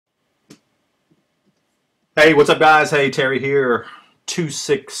Hey, what's up, guys? Hey, Terry here,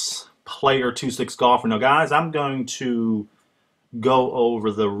 2-6 player, 2-6 golfer. Now, guys, I'm going to go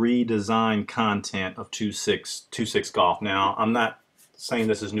over the redesigned content of 2-6 golf. Now, I'm not saying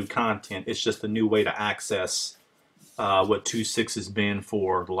this is new content. It's just a new way to access what 2-6 has been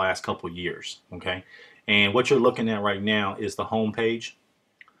for the last couple of years. Okay, and what you're looking at right now is the home page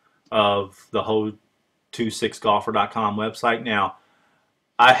of the whole 2-6golfer.com website. Now,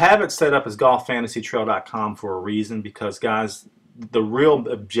 I have it set up as golffantasytrail.com for a reason, because, guys, the real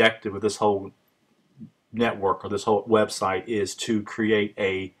objective of this whole network or this whole website is to create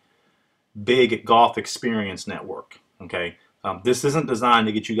a big golf experience network. Okay, this isn't designed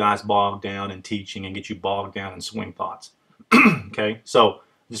to get you guys bogged down in teaching and get you bogged down in swing thoughts. Okay, so I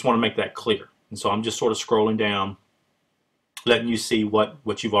just want to make that clear. And so I'm just sort of scrolling down, letting you see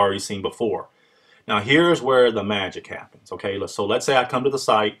what you've already seen before. Now, here's where the magic happens. Okay, so let's say I come to the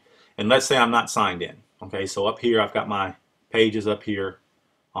site, and let's say I'm not signed in. Okay, so up here I've got my pages up here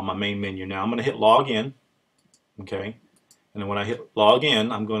on my main menu. Now I'm going to hit log in. Okay, and then when I hit log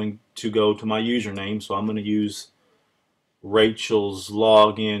in, I'm going to go to my username. So I'm going to use Rachel's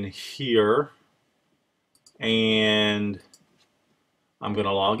login here, and I'm going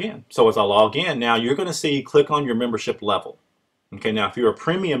to log in. So as I log in, now you're going to see click on your membership level. Okay, now if you're a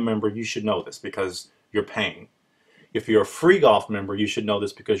premium member, you should know this because you're paying. If you're a free golf member, you should know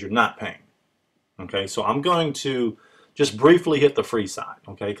this because you're not paying. Okay, so I'm going to just briefly hit the free side,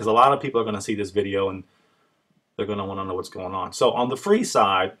 okay, because a lot of people are going to see this video and they're going to want to know what's going on. So on the free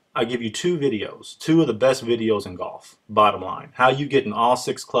side, I give you two videos, two of the best videos in golf, bottom line. How you get in all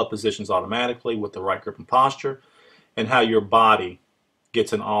 6 club positions automatically with the right grip and posture, and how your body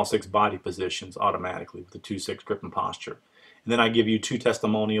gets in all 6 body positions automatically with the 2-6 grip and posture. And then I give you 2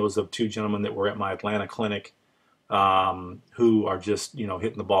 testimonials of 2 gentlemen that were at my Atlanta clinic who are just,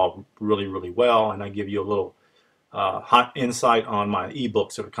 hitting the ball really, really well. And I give you a little hot insight on my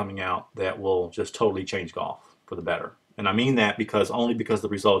ebooks that are coming out that will just totally change golf for the better. And I mean that only because the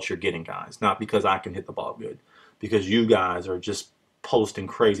results you're getting, guys, not because I can hit the ball good, because you guys are just posting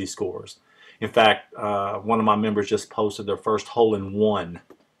crazy scores. In fact, one of my members just posted their first hole-in-one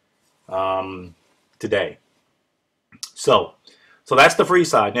today. So that's the free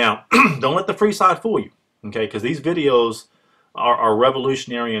side. Now, don't let the free side fool you, okay? Because these videos are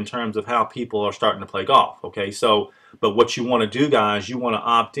revolutionary in terms of how people are starting to play golf, okay? So, but what you want to do, guys, you want to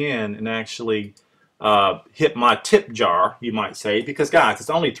opt in and actually hit my tip jar, you might say, because, guys, it's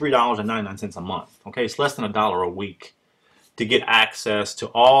only $3.99 a month, okay? It's less than $1 a week to get access to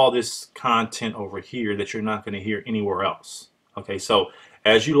all this content over here that you're not going to hear anywhere else, okay? So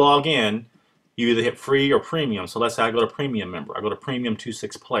as you log in, you either hit free or premium. So let's say I go to premium member. I go to premium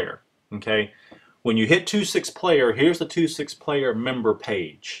 2-6 player. Okay. When you hit 2-6 player, here's the 2-6 player member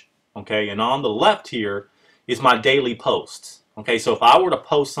page. Okay. And on the left here is my daily posts. Okay. So if I were to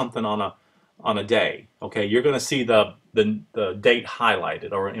post something on a day, okay, you're going to see the date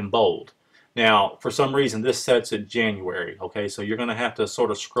highlighted or in bold. Now, for some reason, this sets at January. Okay. So you're going to have to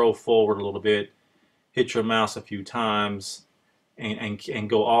sort of scroll forward a little bit, hit your mouse a few times, and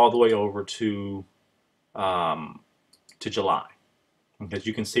go all the way over to July. Because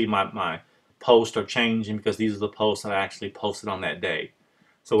you can see my posts are changing because these are the posts that I actually posted on that day.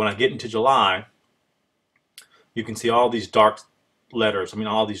 So when I get into July, you can see all these dark letters,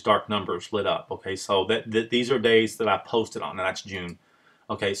 all these dark numbers lit up. Okay, so these are days that I posted on, and that's June.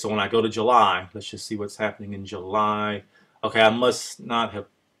 Okay, so when I go to July, let's just see what's happening in July. Okay, I must not have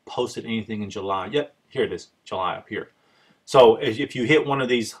posted anything in July. Yep, here it is, July up here. So if you hit one of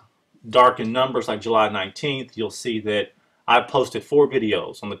these darkened numbers like July 19th, you'll see that I posted 4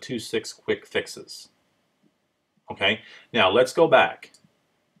 videos on the 2-6 quick fixes. Okay, now let's go back.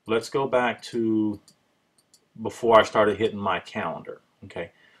 Let's go back to before I started hitting my calendar.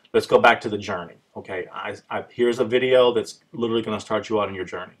 Okay, let's go back to the journey. Okay, here's a video that's literally going to start you out on your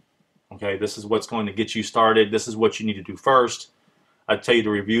journey. Okay, this is what's going to get you started. This is what you need to do first. I tell you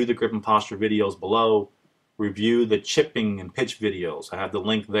to review the grip and posture videos below. Review the chipping and pitch videos. I have the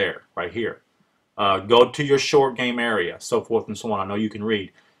link there, right here. Go to your short game area, so forth and so on. I know you can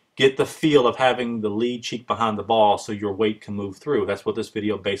read. Get the feel of having the lead cheek behind the ball so your weight can move through. That's what this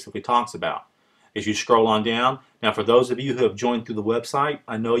video basically talks about. As you scroll on down, now for those of you who have joined through the website,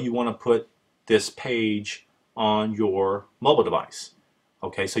 I know you want to put this page on your mobile device.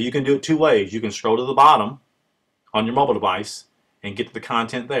 Okay, so you can do it 2 ways. You can scroll to the bottom on your mobile device and get to the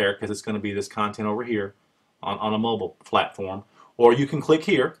content there, because it's going to be this content over here on a mobile platform, or you can click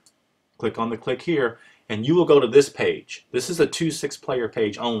here, click on the click here, and you will go to this page. This is a 2-6 player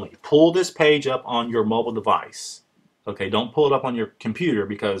page only. Pull this page up on your mobile device. Okay, don't pull it up on your computer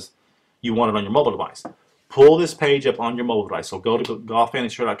because you want it on your mobile device. pull this page up on your mobile device. So go to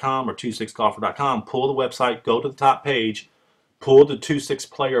golffantasyshow.com or 26golfer.com, pull the website, go to the top page, pull the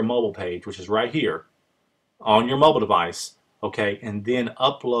 26Player mobile page, which is right here on your mobile device, okay, and then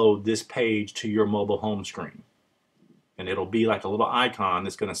upload this page to your mobile home screen. And it'll be like a little icon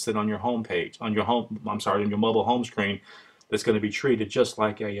that's going to sit on your home page, on your mobile home screen, that's going to be treated just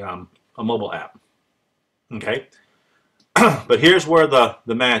like a mobile app. Okay? But here's where the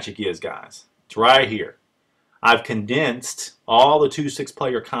magic is, guys. It's right here. I've condensed all the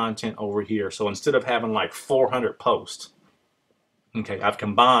 26Player content over here. So instead of having like 400 posts, okay, I've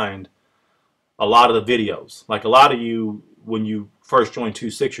combined a lot of the videos. Like a lot of you, when you first join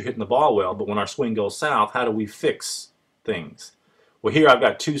 26, you're hitting the ball well, but when our swing goes south, how do we fix things? Well, here I've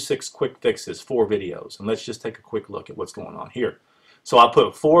got 26 quick fixes, 4 videos, and let's just take a quick look at what's going on here. So I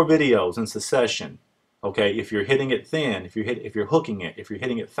put 4 videos in succession. Okay, if you're hitting it thin, if you're hooking it, if you're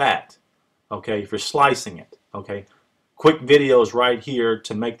hitting it fat, okay, if you're slicing it, okay, quick videos right here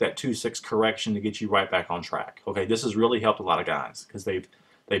to make that 2-6 correction to get you right back on track. Okay, this has really helped a lot of guys because they've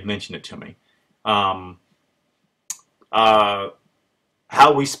mentioned it to me. How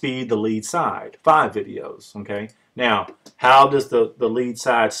we speed the lead side, 5 videos. Okay, now how does the lead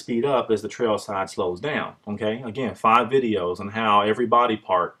side speed up as the trail side slows down? Okay, again, 5 videos on how every body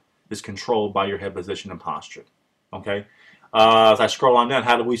part is controlled by your head position and posture. Okay, as I scroll on down,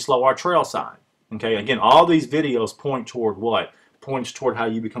 how do we slow our trail side? Okay, again, all these videos point toward what? Points toward how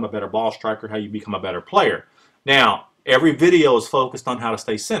you become a better ball striker, how you become a better player. Now, every video is focused on how to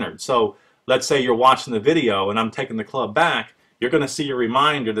stay centered. So let's say you're watching the video and I'm taking the club back, you're going to see a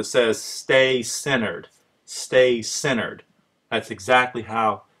reminder that says stay centered, stay centered. That's exactly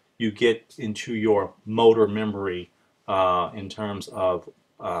how you get into your motor memory in terms of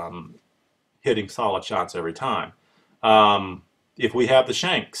hitting solid shots every time. If we have the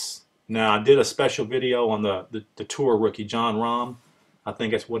shanks, now I did a special video on the tour rookie Jon Rahm. I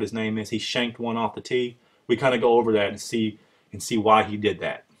think that's what his name is. He shanked one off the tee. We kind of go over that and see why he did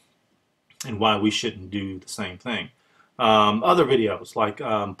that and why we shouldn't do the same thing. Other videos like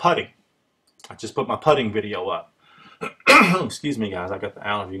putting. I just put my putting video up. Excuse me, guys. I got the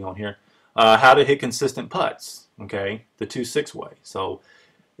allergy going here. How to hit consistent putts. Okay, the 2-6 way. So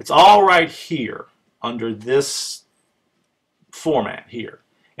it's all right here under this format here.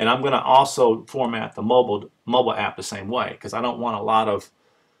 And I'm going to also format the mobile app the same way because I don't want a lot of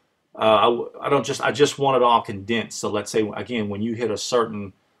I just want it all condensed. So let's say again when you hit a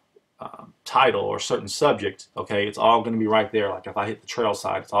certain title or a certain subject, okay, it's all going to be right there. Like if I hit the trail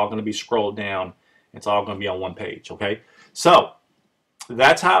side, it's all going to be scrolled down. It's all going to be on one page. Okay, so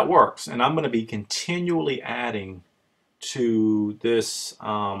that's how it works, and I'm going to be continually adding to this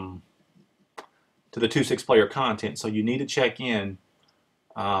to the 26Player content. So you need to check in.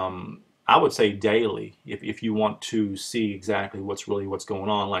 I would say daily if you want to see exactly what's going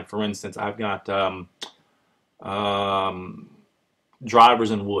on. Like for instance, I've got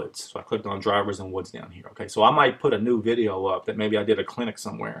drivers and woods. So I clicked on drivers and woods down here. Okay, so I might put a new video up that maybe I did a clinic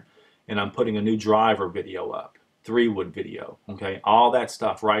somewhere, and I'm putting a new driver video up, 3-wood video. Okay, all that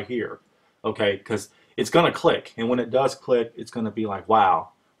stuff right here. Okay, because it's going to click, and when it does click, it's going to be like, wow,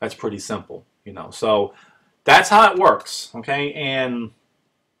 that's pretty simple. You know, so that's how it works. Okay, and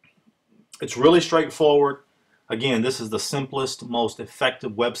it's really straightforward. Again, this is the simplest, most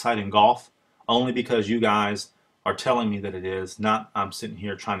effective website in golf, only because you guys are telling me that it is, not I'm sitting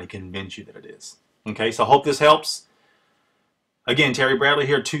here trying to convince you that it is. Okay, so I hope this helps. Again, Terry Bradley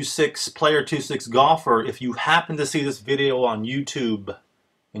here, 26Player, 26Golfer. If you happen to see this video on YouTube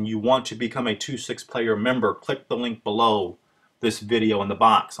and you want to become a 26Player member, click the link below this video in the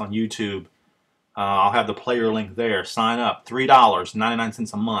box on YouTube. I'll have the player link there. Sign up,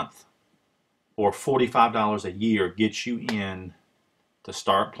 $3.99 a month or $45 a year gets you in to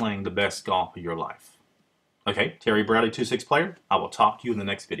start playing the best golf of your life. Okay, Terry Bradley, 26Player. I will talk to you in the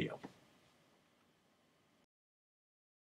next video.